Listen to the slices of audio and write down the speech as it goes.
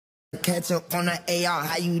Catch up on the AR,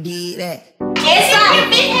 how you did that? It's like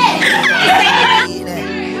You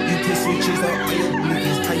put switches up on your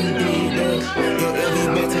blues, how you did that? Your LV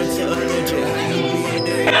better to a legend, how you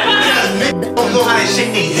did that? Niggas don't know how to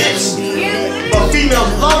shake their hips, but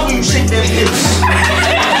females love when you shake their hips.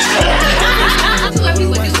 that's what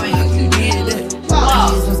people do when you did that.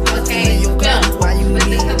 Whoa, okay, Bill, but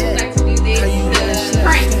this comes back to the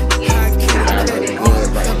prank.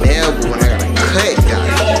 Elbow when I got a cut, god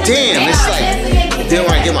damn, it's like, then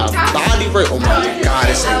when I get my body right, oh my god,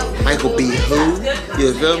 it's like Michael B. Who?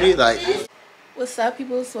 You feel me? Like, what's up,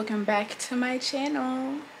 people? Welcome back to my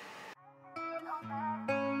channel.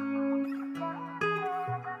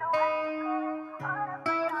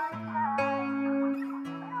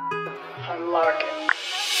 Unlock it.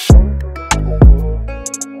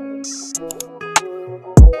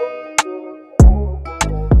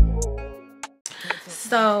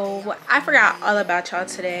 So I forgot all about y'all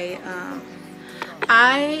today.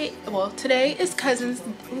 Well, today is cousins.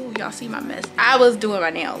 Ooh, y'all see my mess. I was doing my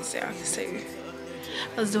nails, y'all can see.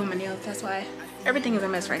 I was doing my nails, that's why everything is a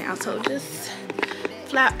mess right now. So just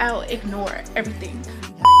flat out ignore everything.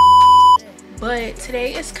 But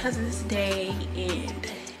today is cousins day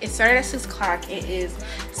and it started at 6 o'clock. It is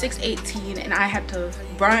 6:18 and I have to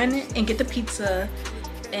run and get the pizza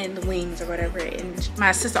and the wings or whatever, and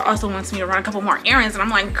my sister also wants me to run a couple more errands, and I'm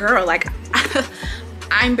like, girl, like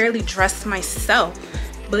I'm barely dressed myself.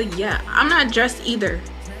 But yeah, I'm not dressed either,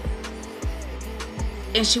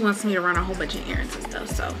 and she wants me to run a whole bunch of errands and stuff.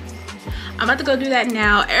 So I'm about to go do that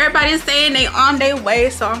now. Everybody's saying they on their way,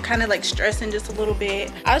 so I'm kind of like stressing just a little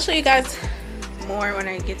bit. I'll show you guys more when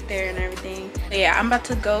I get there and everything. But yeah, I'm about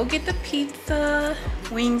to go get the pizza,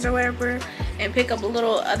 wings or whatever, and pick up a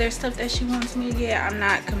little other stuff that she wants me to get. I'm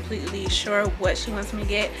not completely sure what she wants me to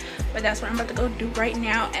get, but that's what I'm about to go do right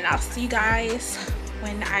now, and I'll see you guys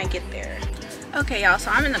when I get there. Okay, y'all,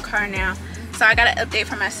 so I'm in the car now. So I got an update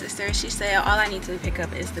from my sister. She said all I need to pick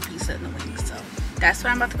up is the pizza and the wings. So that's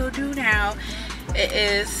what I'm about to go do now. It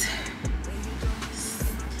is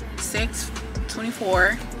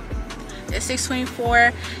 6:24. It's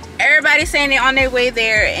 6:24. Everybody's saying they're on their way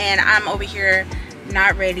there, and I'm over here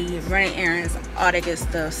not ready, running errands, all that good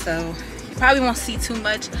stuff. So you probably won't see too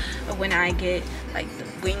much of when I get like the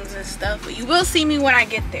wings and stuff, but you will see me when I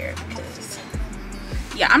get there, because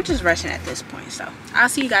yeah, I'm just rushing at this point. So I'll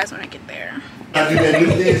see you guys when I get there. I do that new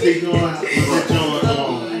dance they doing.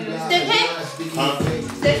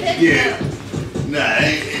 Yeah. Nah,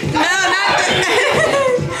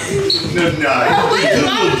 it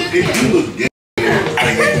do look good.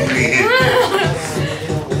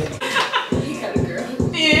 He got a girl.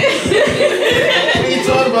 Yeah. We ain't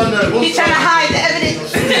talking about nothing. He's trying to hide the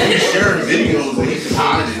evidence. He's sharing videos and he's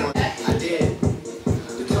hiding them.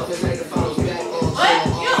 What?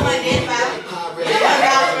 You don't want that, Bob. You don't want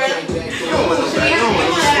that, bro. you don't want no smoke. You don't want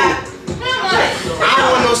no smoke. I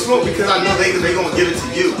don't want no smoke because I know they gonna give it to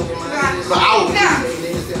you. But I will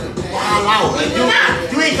wild out. Like,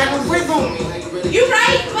 you ain't got no rhythm. You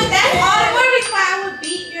right, but that's all the worries why I would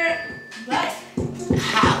beat your butt.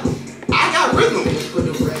 How? I got rhythm.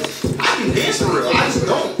 I can dance for real. I just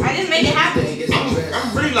don't. I didn't make it happen.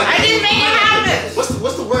 I'm really like. I didn't make it happen.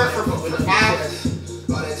 What's the word for 5?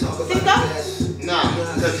 Cinco? Nah,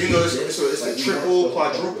 because you know it's a triple,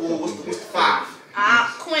 quadruple. What's the 5?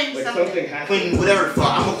 Quinn something. Quinn, whatever the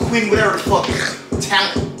fuck. I'm a queen, whatever the fuck.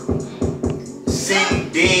 Talent. Sing,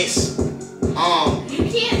 dance. You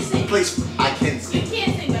can't sing. Place. I can sing. You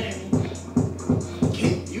can't sing better than me.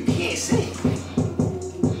 You can't sing.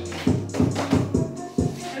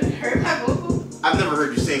 Have you heard my vocal? I've never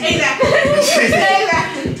heard you sing. Exactly.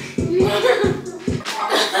 Exactly.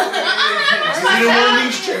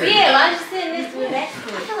 Yeah, why don't you sit in this with that?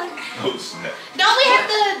 Oh snap. Don't we have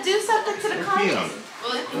to do something to the comments?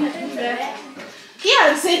 He ought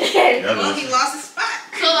to sit there. Well, he lost his spot.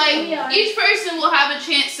 So like, each person will have a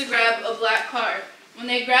chance to grab a black card. When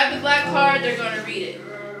they grab the black card, they're going to read it.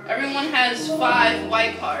 Everyone has 5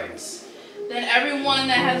 white cards. Then everyone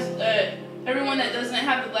that doesn't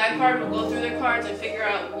have the black card will go through their cards and figure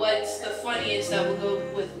out what's the funniest that will go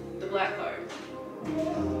with the black card.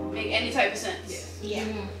 Make any type of sense. Yeah.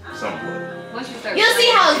 Somewhat. Once you start, You'll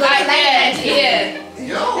see how it goes. Yeah.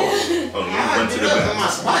 Yo. Oh, let me run to the back. My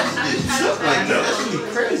spot just did something like that. That's really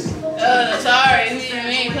crazy. Sorry,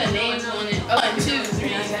 we ain't put names on it. 1, 2, 3,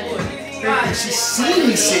 4. She seen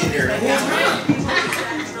me sitting there the whole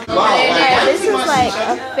time. Wow, Yeah, this is like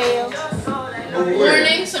a fail.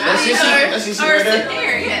 Warning, some of these are sitting right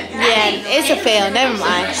there. Yeah, it's a fail. Never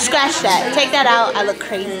mind. Scratch that. Take that out. I look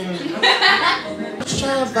crazy. Just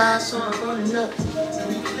trying to buy something.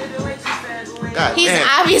 God He's damn.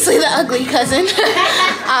 obviously the ugly cousin.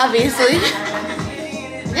 Obviously.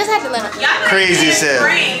 Just have to let him. Crazy as hell.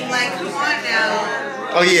 Like, come on now.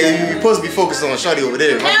 Oh yeah, you're supposed to be focused on Shawty over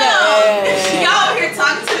there. No! Y'all over here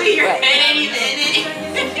talking to me, your head ain't even in it.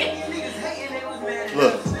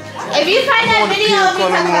 Look. If you find that On the video pill, of me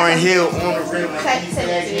calling talking Lauren about Hill on the rim. Send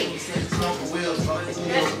it to me.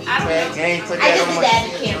 I just did that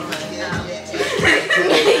in the camera.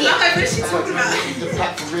 I'm like, what is she talking about?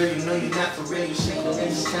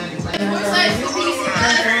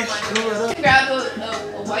 Grab a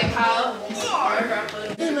white pile.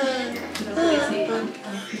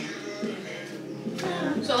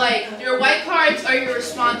 So like your white cards are your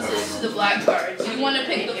responses to the black cards. You want to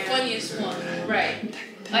pick the funniest one, right?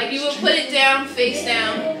 Like you would put it down, face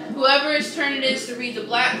down. Whoever's turn it is to read the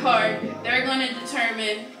black card, they're going to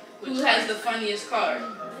determine who has the funniest card.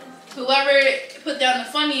 Whoever put down the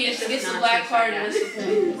funniest gets the black card and gets the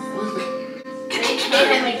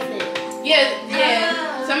point.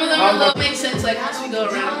 Yeah. Some of them will make sense like once we go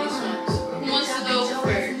around these ones. Who wants to go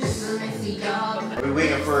first? Are we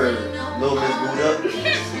waiting for Little Miss Boot up?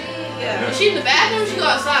 Yeah. Is she in the bathroom or she go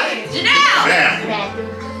outside? Janelle! Damn.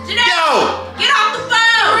 Janelle! Yo! Get off the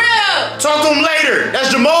phone! For real! Talk to him later. That's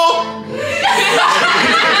Jamal.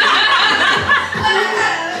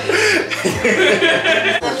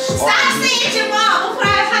 Stop saying Jamal before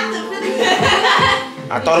I have to really.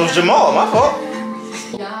 I thought it was Jamal. My fault.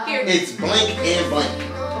 Here. It's blank and blank.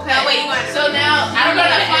 Okay, wait. So now I'm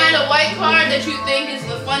gonna find a white card that you think is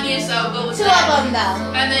the funniest. I'll go with Two that. of them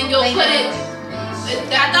though. And then you'll put it.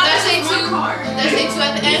 That's a two. That's a two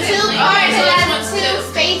at the end. Two Okay, cards so that this have one's two two.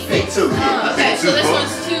 spaces. Big two. Okay, so this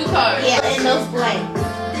one's two cards. Yeah, and those blanks.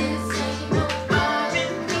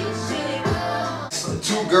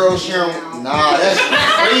 Two girls sharing. Nah, that's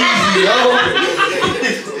crazy, yo.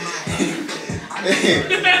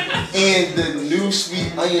 And the new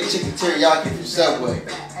sweet onion chicken teriyaki from Subway.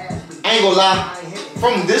 I ain't gonna lie.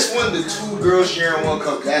 From this one, the two girls sharing one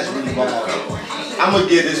cup. That's really wild. I'm gonna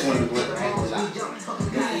give this one to Blake.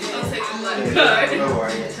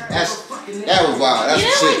 That was wild. That's You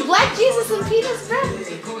the didn't shit. like Black Jesus and Peter's bread?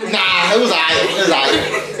 Nah, it was alright. It was alright.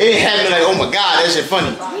 It didn't have me like, oh my god, that shit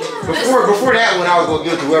funny. Before that one, I was gonna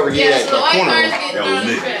give it to whoever did Yeah, that so the white corner cards one. get That thrown was in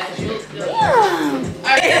the lit. trash. Yeah.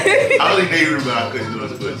 Alright. I only neighbor about I couldn't do it,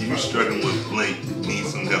 but you were struggling with blank, need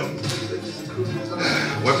some help.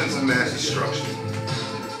 Weapons of mass destruction.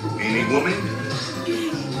 Being a woman,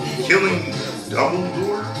 killing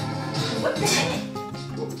Dumbledore. What the heck?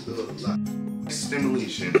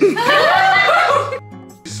 Stimulation.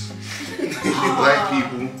 Black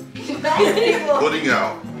people putting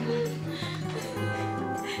out.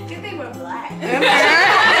 Good thing we're black.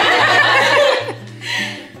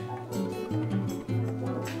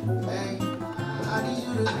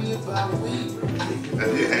 I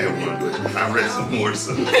did have one, but I read some more,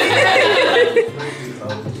 so.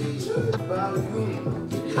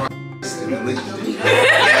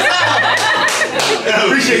 I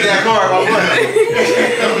appreciate that card, my boy.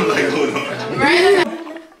 I'm like, hold on. Right?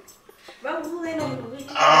 Bro, who ain't on the week?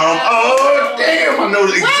 Oh, damn, I know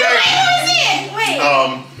the exact.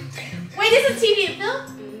 Wait, this is TV and film?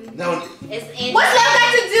 No. It's in. What's that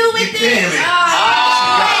got to do with Damn this? it.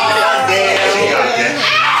 Damn. She got that.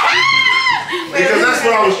 Because that's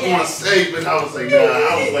what I was going to say, but I was like, nah, I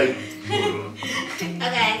was like,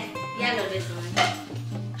 Okay, y'all know this one.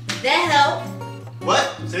 The Help.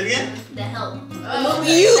 What? Say it again? The Help.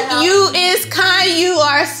 You is kind, you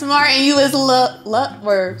are smart, and you is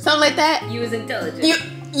or something like that. You was intelligent. You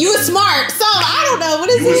is smart. So I don't know what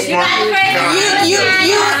is you was it. smart. You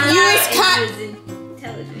is kind.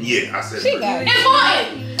 Intelligent. Yeah, I said She it. got it.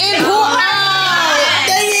 Important. And who? Oh,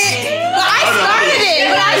 dang it! But I started it.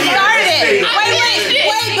 But I started it.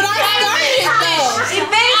 Wait! But I started it though.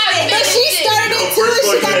 But she started it too. First of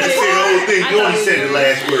all, And she you got had to say the whole the thing. You only said the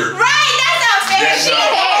last word. Right, that's not fair. That's She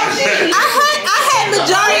not- I had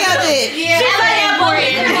majority of it.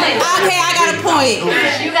 Okay, I got a point.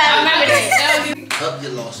 You gotta remember this. Up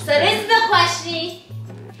your loss. So this is the question.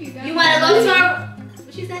 You wanna go to our...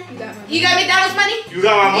 What you said? You got McDonald's money? You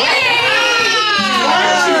got my money?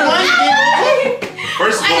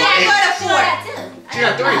 First of all, I got a 4. she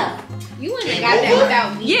got 3. You wouldn't have got that without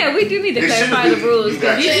me. Yeah, we do need to clarify the rules. You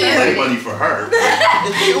got You that money for her.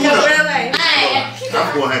 Alright.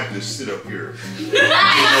 I'm going to have to sit up here.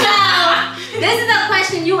 Alright, so this is a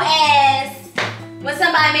question you asked when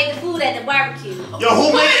somebody made the food at the barbecue. Yo,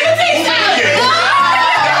 who made it?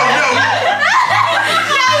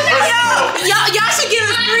 Y'all should give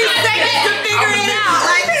us 3 seconds to figure it out.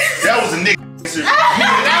 Like That was a nigga answer.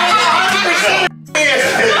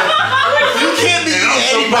 You can't be And I'm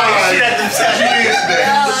anybody surprised. shit at themselves. You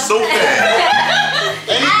so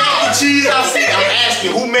fast. Any mac and cheese I see, I'm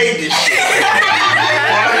asking who made this shit.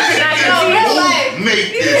 Who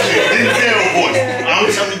made this shit? Didn't tell voice.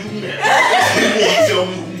 I'm telling you now. You won't tell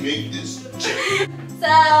me who made this shit.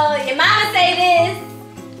 So your mama say this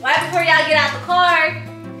right before y'all get out the car.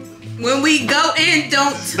 When we go in,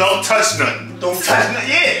 don't touch nothing. Don't touch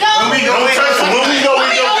nothing. Yeah. When we go in, don't touch it. When we go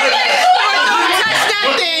in, don't touch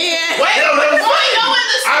it. Wait,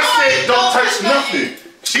 I said don't touch nothing.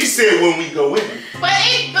 She said when we go in.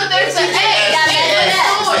 But there's an S.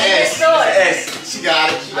 She got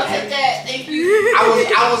it. She got Look at it. that. Thank you. I was.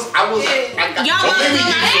 Y'all want to go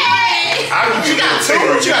I would you got two.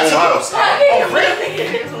 You got two. Oh,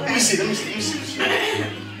 really? Let me see.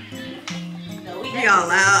 y'all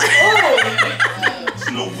loud.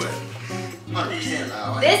 No way. 100%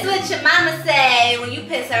 loud. This what your mama say when you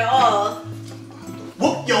piss her off.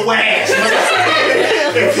 Whoop your ass.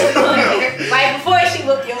 Right before she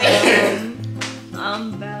whoop your ass.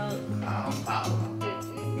 I'm about.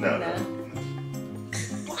 No.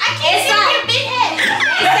 It's like,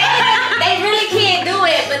 they really can't do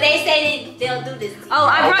it, but they say they'll do this. Oh,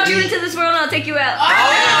 I brought you into this world and I'll take you out.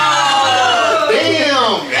 Oh,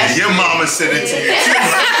 damn. And your mama said it to you too.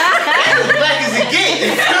 As black as it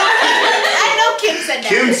gets. I know Kim said that.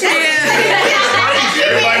 Kim said it.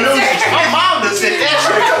 Everybody knows it. My mom done said that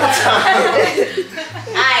shit a couple times.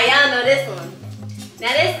 Alright, y'all know this one.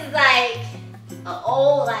 Now this is like an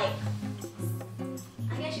old, like,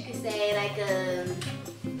 I guess you could say like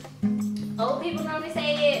old people normally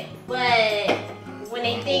say it, but when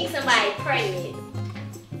they think somebody's pregnant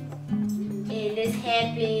and this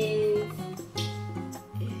happens,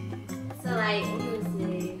 so like, let me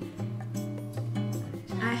see.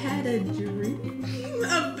 I had a dream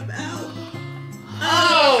about.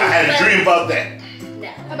 I had a dream about that.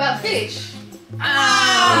 No. About fish.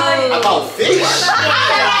 About fish?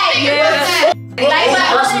 Yeah. Yo, I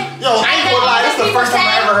ain't gonna lie, this is the first time I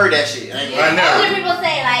ever heard that shit. I know. Older people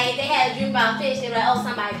say like if they had a dream about fish, they were like, oh,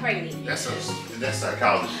 somebody pregnant. That's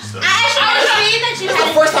psychology stuff. I actually dreamed that you That's had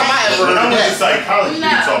the first time I ever But heard I'm that. with psychology you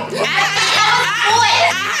talking about. I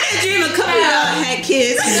had a dream a couple of y'all had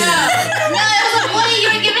kids. No, it was a boy. You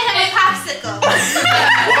were giving him a popsicle.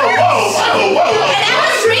 Whoa. And that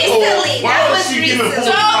was recently. Why That was was she giving recently. food?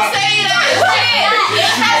 Don't say that shit. It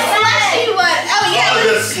had slushy one. Oh yeah. Oh,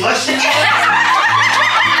 the slushy? It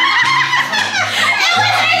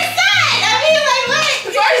was her son. I mean, like what?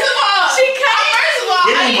 First of all,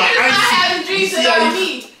 Give I me my need to not icy. having dreams See about how you- me.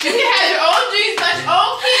 You can have your own dreams about your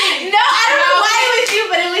own kids. No, I don't know why it was you,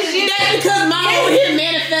 but it was you. That's because mom over here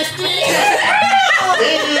manifested. I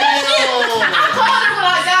called her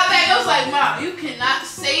when I got back. I was like, Mom, you cannot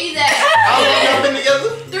say that. How long y'all been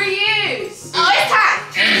together? 3 years. Oh, it's time.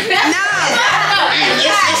 No.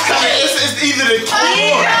 It's coming. It's either the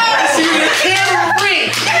camera. It's either the camera or ring.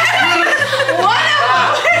 One of them.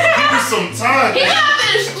 Give me some time. He gotta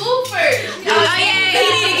finish school first. Oh yeah, he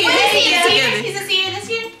need to get his shit together. He's a senior this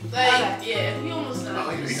year? Like, yeah, he almost done.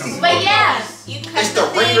 But yeah. It's the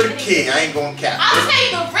ring or the king. I ain't gonna cap. I'll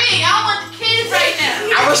take the ring. I don't want the kids right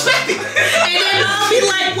now. I respect it. And then I'll be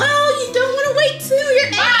like, well, you don't want to wait till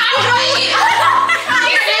you're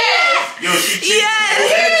Yo, she changed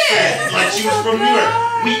her accent like she was from New York.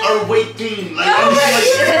 We are waiting. Like,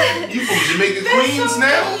 you from Jamaica, Queens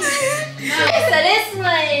now? So this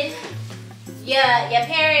one, your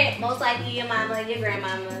parent, most likely your mama, your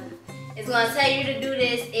grandmama, is gonna tell you to do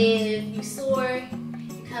this if you sore,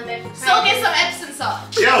 you come in for So get some Epsom salt.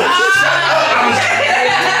 Yo, shut up.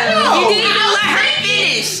 You didn't even let her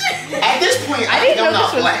finish. At this point, I think I'm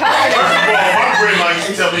not black. First of all, my grandma used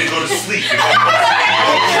to tell me to go to sleep.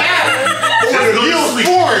 Just go to sleep.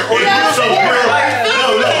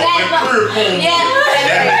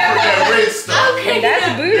 That red stuff.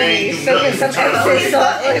 That's bougie. So get some Epsom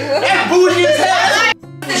salt. That's bougie as hell.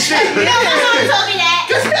 Shit. You know my mom told me that.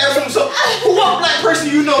 That's Epsom salt. Who what black person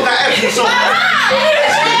you know got Epsom salt?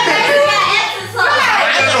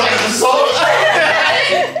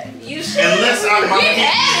 Unless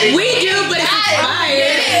We do, but it's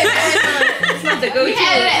expired. It's not the We go-to.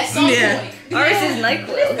 had it at some point. Ours is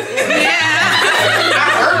NyQuil. I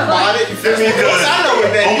heard about it. You feel me? Most I know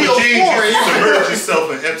is that Uncle James Neosporin. used to submerge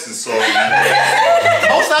yourself in Epsom salt.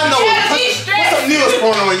 Most I know is put some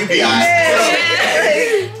Neosporin on you be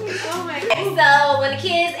alright. So when the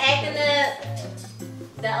kids acting up,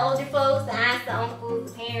 the older folks, the aunts, the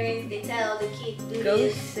uncles, the parents, they tell the kids to do Go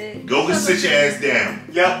this. sit. Go and sit your ass down.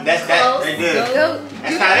 Yep, that's that. Right there. Go.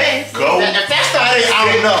 That's not it. Go. If that's not it, I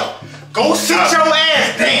don't know. Go sit your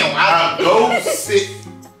ass down. Go sit.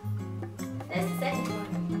 That's the second one.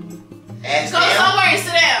 Ass Go down. somewhere and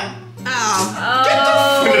sit down.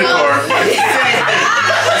 Give me the card.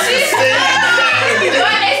 It's the same thing.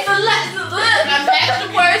 I'm back to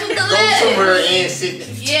words with the Go somewhere and sit there.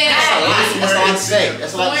 Yeah. That's all I'm saying.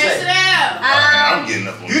 That's all I'm Sit saying. down. I'm getting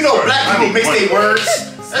up on You know black people mix their words. Go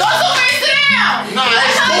somewhere and sit down. Nah,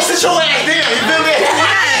 go sit your ass down. You feel me?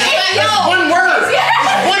 That's one word.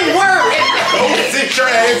 It's one word. Don't sit your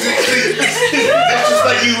ass and sleep. That's just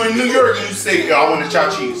like you in New York and you say, yo, I want a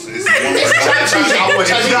chopped cheese. It's one word. Chopped cheese. I want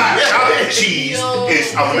It's not chopped cheese. cheese.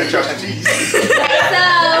 It's I want a chopped cheese. So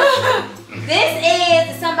this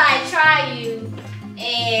is somebody try you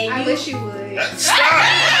and I wish you would. Stop.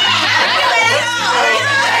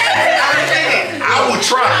 I will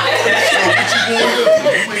try. So what you gonna do?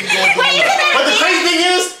 But the crazy thing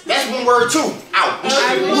is, that's one word too. Out. That's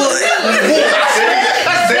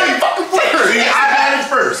very fucking word. See, I got it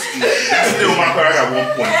first. That's still my card. I got 1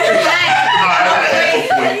 point. I got half a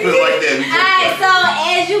point. Put it like that. Alright, so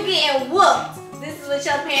as you getting whooped, this is what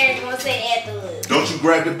your parents gonna say afterwards. Don't you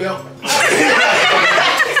grab the belt?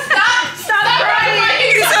 Stop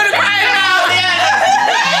crying. You started crying out.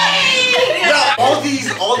 Yo, all these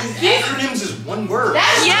acronyms is one word.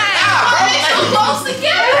 That's it's so close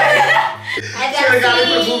together. I Should've got it gotta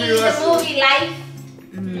for see movie the movie Life.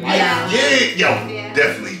 Yeah, yo,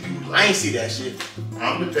 definitely do. I ain't see that shit.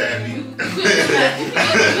 I'm the pappy.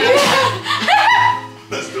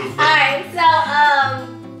 Let's go. Alright, so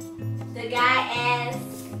the guy asked,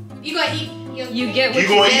 you gonna eat You get what You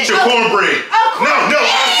gonna eat your cornbread? No, I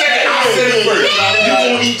said it first. You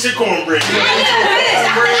gonna eat your cornbread? I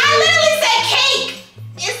literally said cake.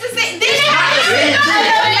 It's the same. It's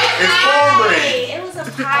cornbread. It was a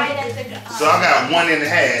pie that the So I got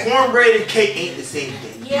 1.5. Cornbread and cake ain't the same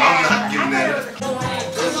thing. yeah. I'm not giving that up.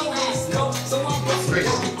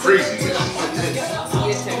 Crazy.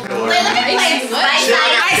 Wait, let me play Spice. You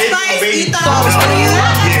thought I was for you?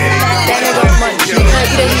 Yeah. That nigga was lunch.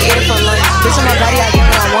 Nigga, he ate it for lunch. Bitch, on my body, I give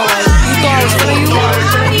it on one life. You thought I was for you?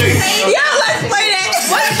 Yo, let's play that.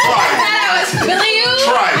 What?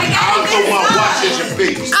 Try it. I'll throw my watch at your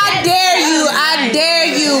face. I dare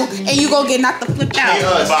you, and you gonna get knocked the flip out.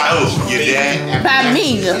 By who? Your dad? By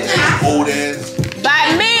me. Old ass.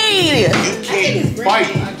 By me. You can't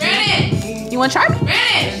fight. Brandon, You wanna try me?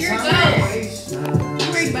 Brandon, here it goes. You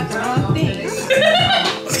worried about the wrong thing.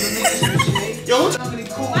 Yo,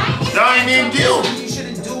 Y'all ain't even deal.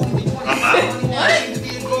 I'm out.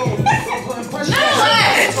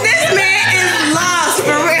 This man is lost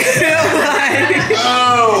for real.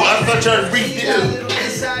 Oh, I thought y'all redeal.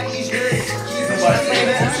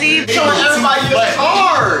 showing everybody your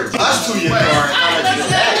card. Us two your card.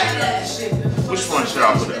 Which one should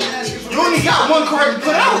I put up? You only got one card to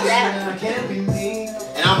put out. And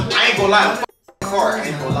I ain't gonna lie, card. I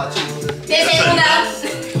ain't gonna lie to you. That's a 9,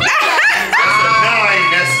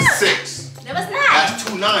 that's a 6. No, it's not. That's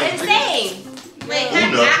 2 9s. It's the same. Wait, Who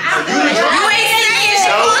knows? You ain't saying she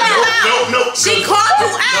called you out. No. She called you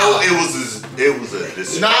out. No, it was a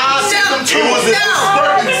discrepancy. Nah, It was a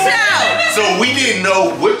discrepancy. No. So we didn't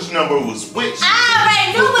know which number was which. I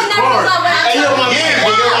already knew what number was on. Hey, yo, my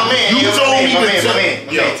man. You told me to my man.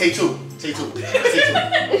 Take two.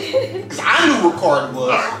 Because I knew what card it was.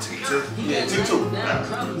 Alright, take 2. Yeah, take 2. You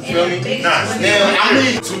feel me? Nice. Now, I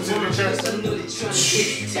mean, 2 to the chest.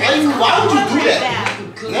 why would you do that?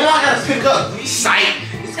 Now I gotta pick up. Sight.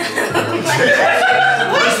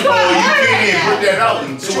 First of all, you can't even put that out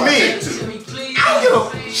until I take 2. I don't give a.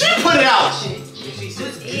 She put it out.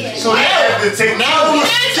 So I have to take now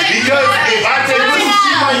because if I take 2,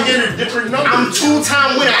 she might get a different number. I'm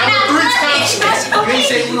 2-time winner. I'm a 3-time champ.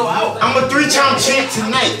 I'm a 3-time champ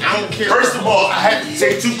tonight. I don't care. First of all, I have to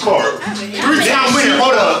take 2 cards. 3-time winner.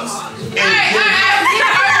 Hold up.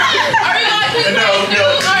 No,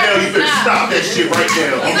 you better stop that shit right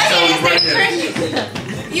now. I'm telling you right now.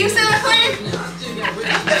 You still recording?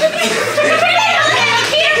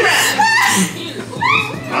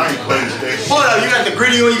 I ain't playing that shit. Hold up. You got the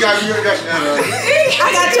gritty on. You got. I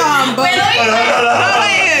got you on, but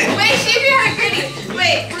Wait, she be her gritty.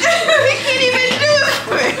 Wait, we can't even do it.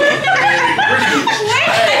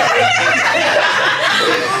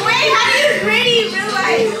 Wait, how do you gritty in real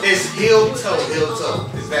life? It's heel toe.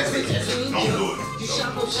 It's that thing. Don't do it.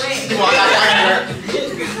 Come on, I got her.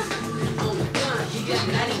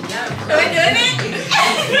 Are we doing it?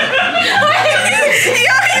 yo,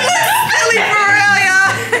 he looks silly for real,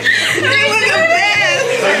 y'all. He looking bad.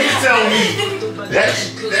 So you tell me that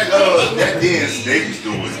dance they was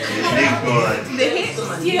doing, they going. The hits?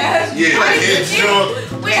 Yeah. Yeah, that dance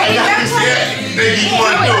doing. Wait, are you done playing? They keep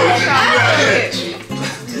on doing it.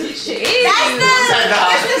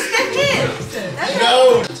 That's the stiff hip. No.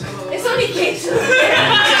 It's only kicks.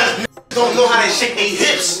 don't know how to shake their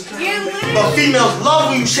hips. But females love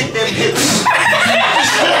when you shake them hips.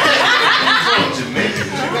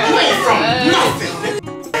 You ain't from nothing.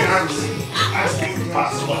 I speak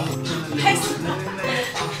possible.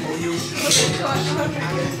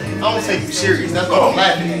 I don't take you serious. That's why I'm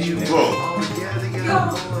laughing at you. Bro.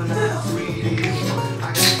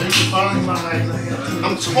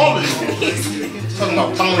 I'm taller than you. Talking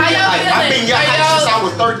about following your height. I've been your height since I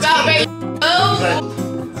was 13.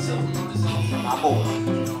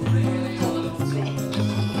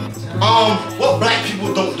 What black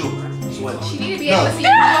people don't do? She need to be able to see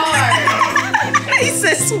hard. He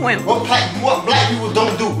said swim. What black people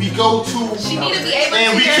don't do? We go to She need to be able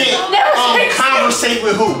and to we see can't conversate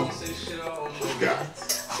with who?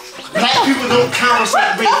 Black people don't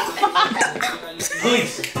conversate with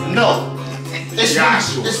police. No. It's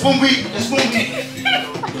when we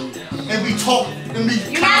and we talk and we.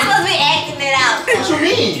 You're not supposed to be acting it out. What you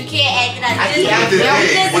mean? You can't act it out. I can't act it out.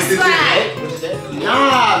 Just describe.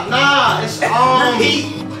 Nah. It's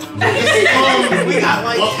we got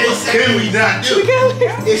like 10 seconds. Can we not do?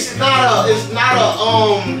 It's not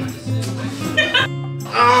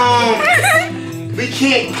we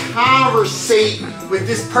can't conversate with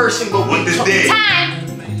this person, but What the day? Time.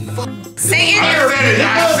 Say I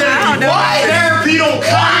said it. Why therapy don't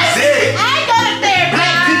conversate? I go to therapy.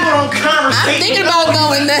 Black people don't conversate. I'm thinking about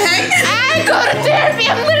going there. I go to therapy.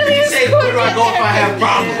 I'm literally Say, where do I go if I have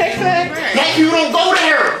problems? Black people don't go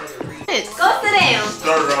there. Go sit down.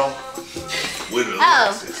 Start off with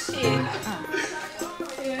Alexis.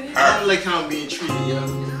 I don't like how I'm being treated, yo.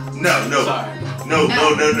 No.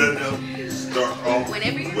 Start off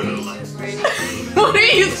Whenever you're with ready. Alexis. What are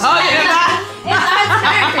you talking about? It's our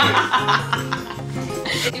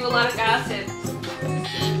turn. Do a lot of gossip.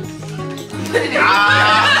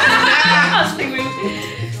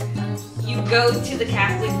 You go to the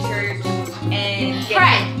Catholic Church and get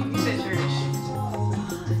Pray.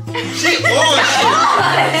 She bullshit.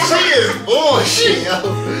 She is bullshit, yo.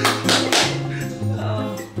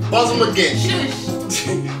 Buzz them again.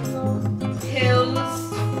 pills,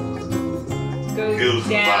 go Hills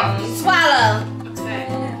and down. valleys. Swallow. Okay.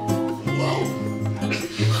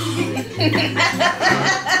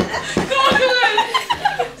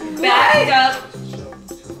 Back up.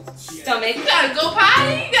 Stomach. You gotta go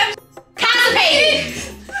potty. You gotta Constipated.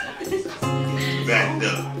 Backed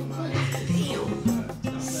up.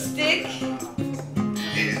 Stick. And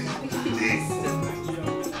dick.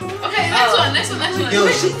 Okay, next one. Yo,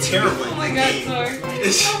 she terrible. Oh my god, sorry.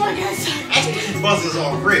 Oh my god, sorry. Buzzes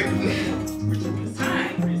on rip. You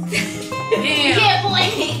Damn. can't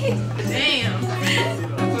point. Damn.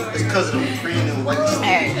 It's because of the green and white stuff.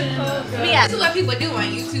 Yeah. This is what people do on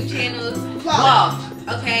YouTube channels. Vlog.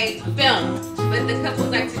 Okay, film. But the couples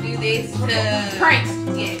like to do this to Pranks.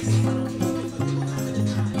 Yes.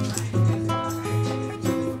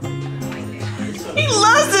 He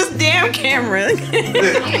loves this damn camera.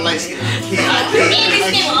 I'm like,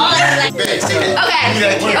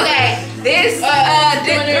 Okay. This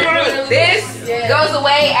goes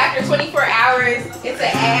away after 24 hours. It's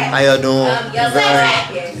an ad. How y'all doing?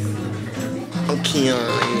 Yes. I'm Keon,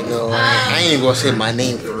 you know. I ain't even gonna say my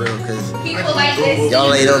name for real, cause People like this.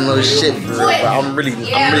 y'all ain't don't know shit for real. But I'm really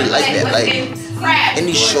like that. Like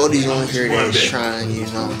any shorties on here that's trying, you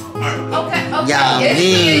know. Okay. Yeah, Yes,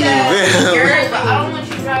 me. girl, but I don't want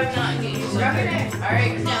you driving out and getting yourself in there.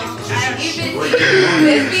 Alright? No. Yo,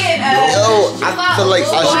 I feel like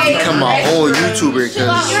I should become my own YouTuber,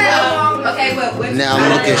 cause Okay, but now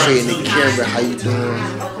I'm looking straight in the camera. How you doing?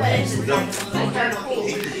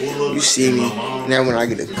 You see me. Now when I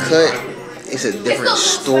get a cut, it's a different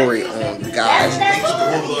story on guys.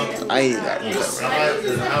 I ain't got a cut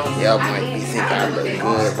right now. Y'all might be thinking I look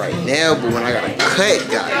good right now, but when I got a cut,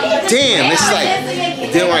 god damn, it's like,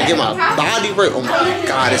 then when I get my body right, oh my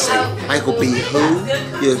god, it's like Michael B. Who?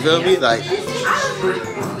 You feel me? Like,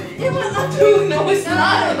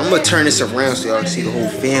 I'm gonna turn this around so y'all can see the whole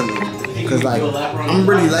family. Cause like, I'm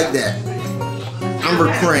really like that. I'm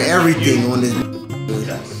recording everything on this.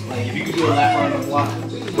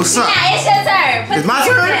 What's up? Yeah, it's your turn. It's my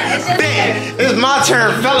turn? Damn, it's my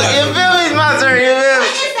turn, fella. You feel me? It's my turn, you feel me?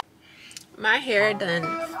 My hair done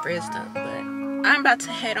frizzed up, but I'm about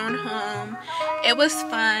to head on home. It was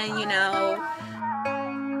fun, you know.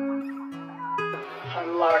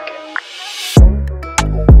 Unlock it.